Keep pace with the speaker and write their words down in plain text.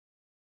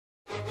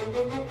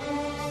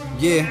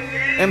Yeah,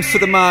 M to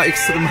dem A,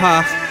 X to dem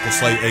H.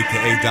 Qusai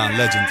aka Don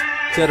Legend.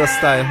 Jeddah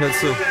Style, hör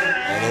zu.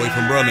 All the way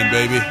from Berlin,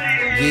 baby.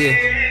 Yeah.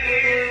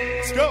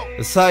 Let's go.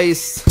 Das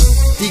heißt,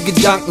 die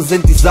Gedanken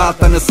sind die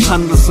Saat eines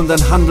Handels und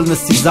dein Handeln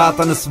ist die Saat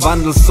eines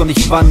Wandels und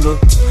ich wandel.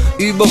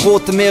 Über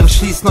rote Meere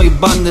schließt neue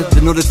Bande,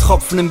 denn nur der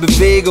Tropfen in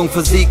Bewegung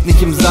versiegt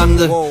nicht im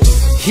Sande.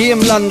 Hier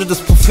im Lande des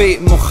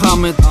Propheten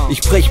Mohammed,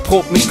 ich brech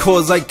Brot mit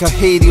Qusai,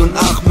 Kahedi und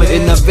Ahmed.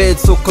 In der Welt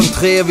so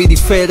konträr wie die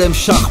Felder im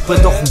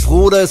Schachbrett, doch ein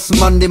Bruder ist ein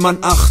Mann, den man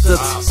achtet.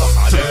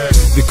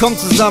 Wir kommen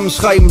zusammen,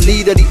 schreiben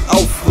Lieder, die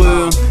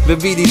aufrühren,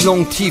 wer wie die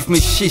Lungen tief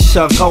mit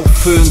Shisha Rauch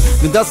füllen.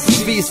 Denn das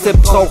ist wie es der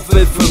Brauch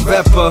will für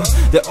Rapper.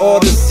 Der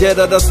Ort ist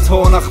Jeddah, das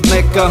Tor nach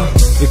Mekka.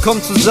 Wir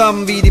kommen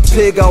zusammen wie die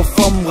Pilger auf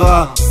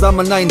Umrah,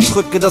 sammeln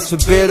Eindrücke, dass wir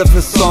Bilder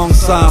für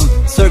Songs haben.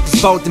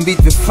 Circus baut den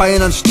Beat, wir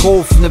feiern an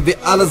Strophen, denn wir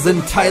alle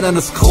sind Teil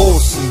eines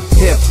großen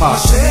Hip-Hop.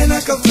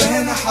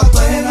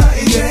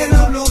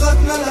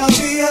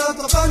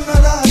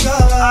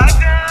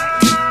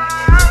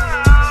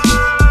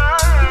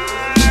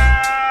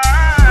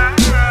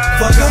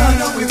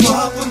 فكان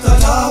وفاق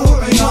تلاه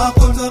عناق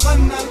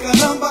تغنى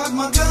الكلام بعد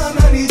ما كان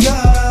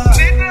نداء.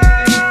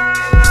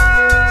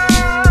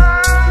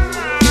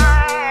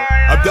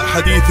 أبدأ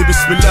حديثي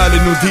بسم الله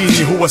لأنه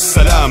ديني هو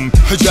السلام.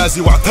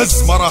 حجازي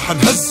واعتز ما راح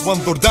انهز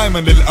وانظر دايما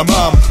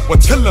للأمام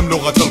واتكلم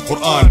لغة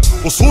القرآن.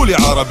 أصولي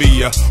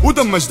عربية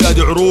ودم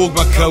أجدادي عروق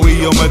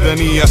مكاوية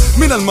ومدنية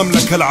من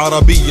المملكة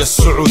العربية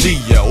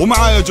السعودية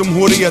ومعايا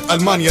جمهورية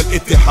ألمانيا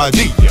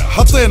الاتحادية.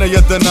 حطينا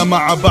يدنا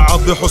مع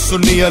بعض بحسن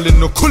النية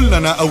لأنه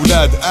كلنا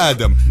أولاد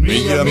آدم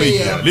مية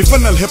مية.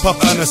 لفن الهيب هوب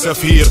أنا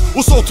سفير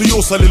وصوتي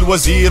يوصل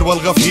للوزير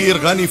والغفير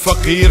غني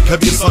فقير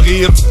كبير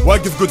صغير.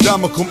 واقف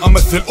قدامكم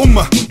أمثل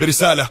أمة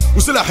برسالة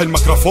وسلاح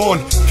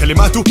الميكروفون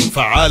كلماته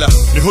فعالة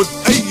نهد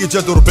أي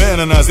جدر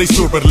بيننا زي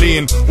سور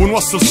برلين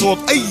ونوصل صوت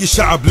أي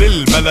شعب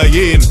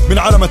للملايين. من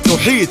علم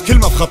التوحيد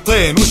كلمة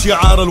بخطين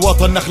وشعار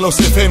الوطن نخلة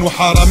وسيفين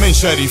وحرمين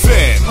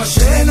شريفين.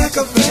 مشينا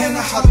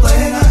كفينا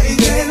حطينا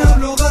إيدينا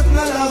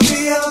بلغتنا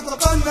العربية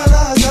نطقنا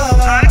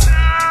الأداء.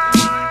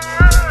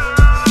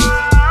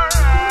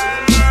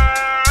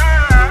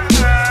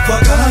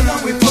 فكان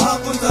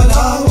وفاق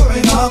تلاه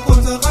عناق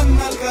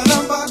تغنى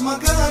الكلام بعد ما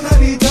كان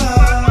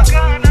نداء.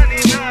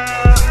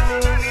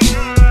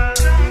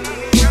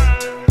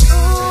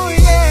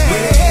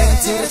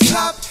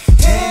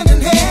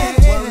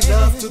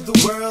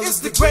 It's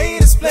the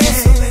greatest place,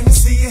 so let me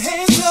see your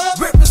hands up.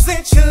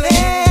 Represent your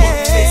land. One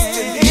fist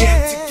in the air,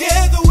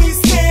 together we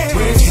stand.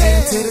 We're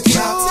heading to the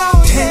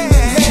top, hand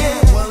in hand.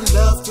 One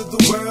love to the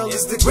world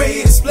is the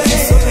greatest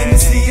place, so let me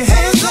see your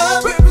hands up.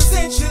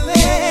 Represent your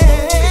land.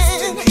 One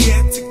fist in the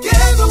air,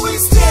 together we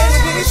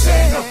stand.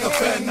 مشينا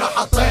وكفينا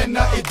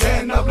حطينا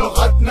ايدينا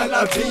بلغتنا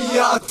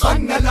الأبية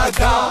اتقنا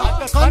الأداء.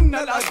 اتقنا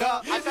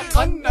الأداء،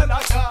 اتقنا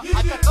الأداء،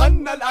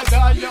 اتقنا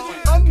الأداء،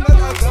 اتقنا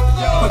الأداء.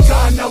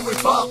 فكان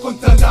وفاق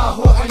تلاه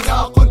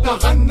عناق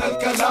تغنى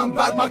الكلام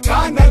بعد ما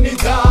كان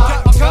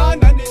نداء. كان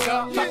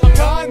نداء،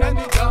 كان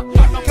نداء،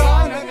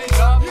 كان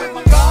نداء،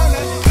 كان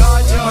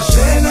نداء.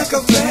 مشينا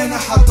كفينا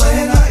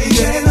حطينا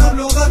ايدينا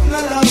بلغتنا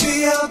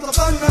الأبية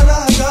اتقنا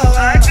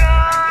الأداء.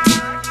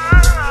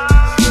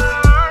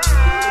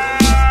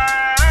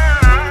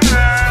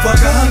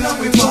 فكان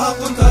وفاق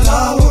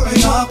تلاه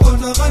عناق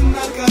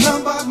تغنى الكلام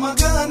بعد ما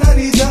كان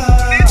نداء.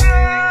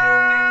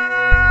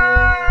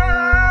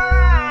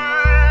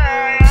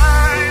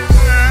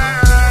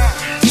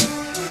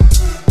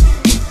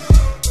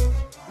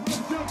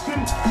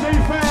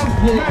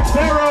 Max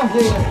Herre,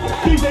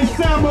 DJ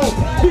Sammo,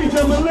 DJ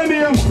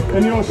Millennium,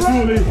 and yours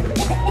truly,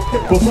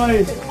 Qusai.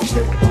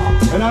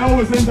 And I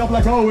always end up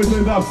like I always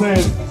end up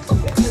saying,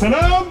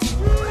 Salam!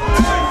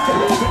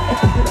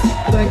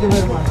 Thank you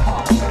very much.